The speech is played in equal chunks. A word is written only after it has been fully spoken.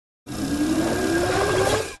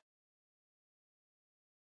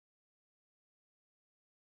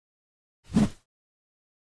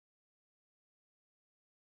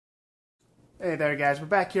Hey there guys, we're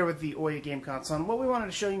back here with the OUYA Game Console, and what we wanted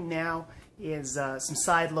to show you now is some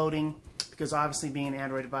side loading, because obviously being an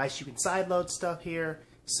Android device you can side load stuff here,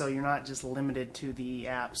 so you're not just limited to the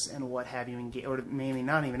apps and what have you, or mainly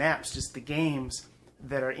not even apps, just the games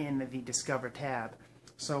that are in the Discover tab.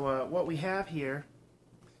 So what we have here,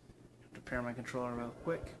 prepare my controller real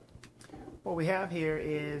quick, what we have here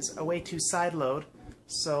is a way to side load.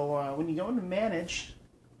 So when you go into Manage,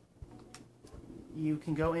 you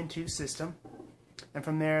can go into System, and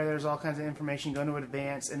from there there's all kinds of information. Go into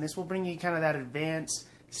Advanced, and this will bring you kind of that advanced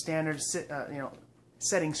standard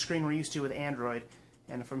settings screen we're used to with Android.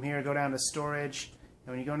 And from here go down to Storage,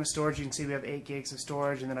 and when you go into Storage you can see we have 8 gigs of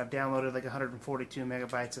storage, and then I've downloaded like 142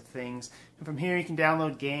 megabytes of things. And from here you can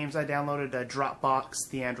download games. I downloaded Dropbox,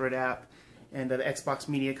 the Android app, and the Xbox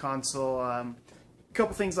Media Console, a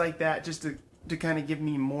couple things like that, just to kind of give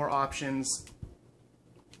me more options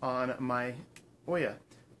on my OUYA.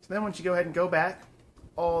 So then once you go ahead and go back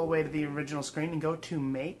all the way to the original screen and go to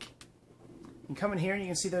Make, and come in here and you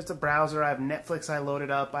can see there's a browser. I have Netflix I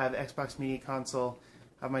loaded up, I have Xbox Media Console,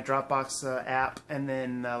 I have my Dropbox app, and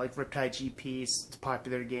then like Riptide GP, it's a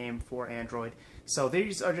popular game for Android. So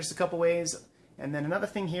these are just a couple ways. And then another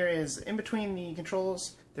thing here is in between the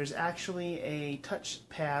controls there's actually a touch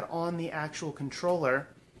pad on the actual controller,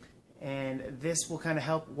 and this will kind of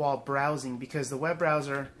help while browsing, because the web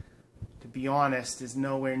browser, to be honest, is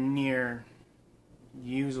nowhere near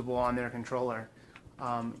usable on their controller.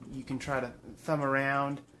 You can try to thumb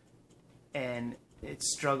around and it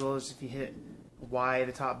struggles. If you hit Y,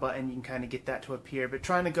 the top button, you can kind of get that to appear, but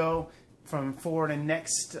trying to go from forward and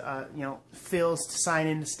next fields to sign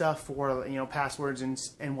into stuff for passwords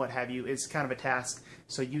and what have you is kind of a task.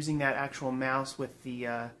 So using that actual mouse with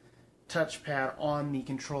the touchpad on the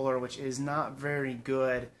controller, which is not very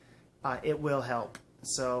good, it will help.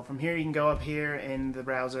 So from here you can go up here in the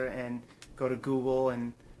browser and go to Google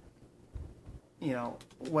and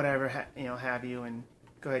whatever have you, and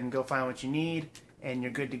go ahead and go find what you need, and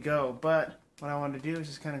you're good to go. But what I want to do is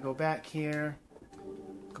just kind of go back here,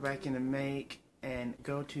 go back into Make, and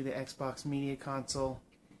go to the Xbox Media Console.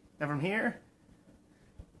 And from here,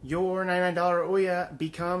 your $99 OUYA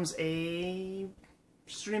becomes a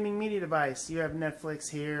streaming media device. You have Netflix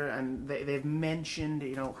here, and they've mentioned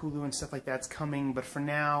Hulu and stuff like that's coming, but for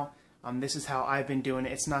now this is how I've been doing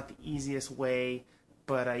it. It's not the easiest way,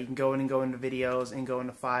 but you can go in and go into videos and go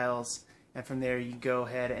into files, and from there you go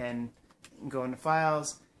ahead and go into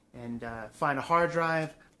files and find a hard drive,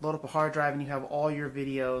 load up a hard drive, and you have all your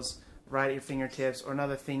videos right at your fingertips. Or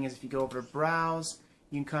another thing is if you go over to Browse,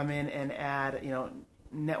 you can come in and add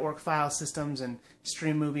network file systems and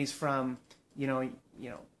stream movies from your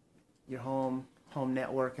home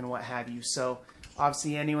network and what have you. So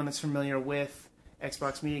obviously anyone that's familiar with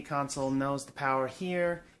Xbox Media Console knows the power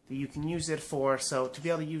here that you can use it for. So to be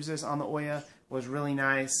able to use this on the OUYA was really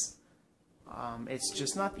nice. It's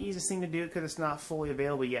just not the easiest thing to do because it's not fully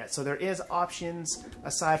available yet. So there is options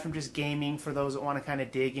aside from just gaming for those that want to kind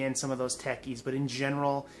of dig in some of those techies. But in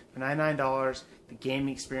general, for $99, the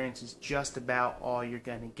gaming experience is just about all you're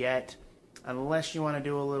going to get, unless you want to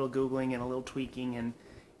do a little Googling and a little tweaking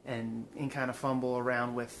and kind of fumble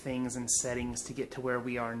around with things and settings to get to where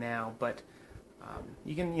we are now. But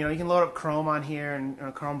you can load up Chrome on here, and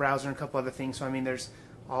a Chrome browser and a couple other things. So I mean, there's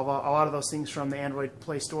a lot of those things from the Android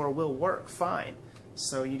Play Store will work fine.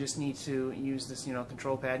 So you just need to use this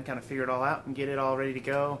control pad and kind of figure it all out and get it all ready to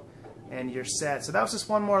go, and you're set. So that was just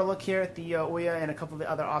one more look here at the OUYA and a couple of the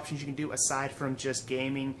other options you can do aside from just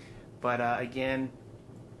gaming. But again,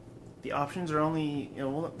 the options are only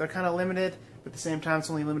they're kind of limited, but at the same time it's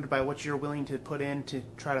only limited by what you're willing to put in to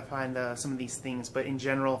try to find some of these things. But in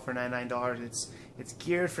general, for $99, it's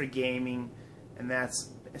geared for gaming, and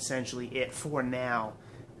that's essentially it for now.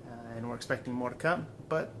 And we're expecting more to come.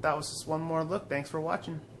 But that was just one more look. Thanks for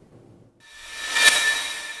watching.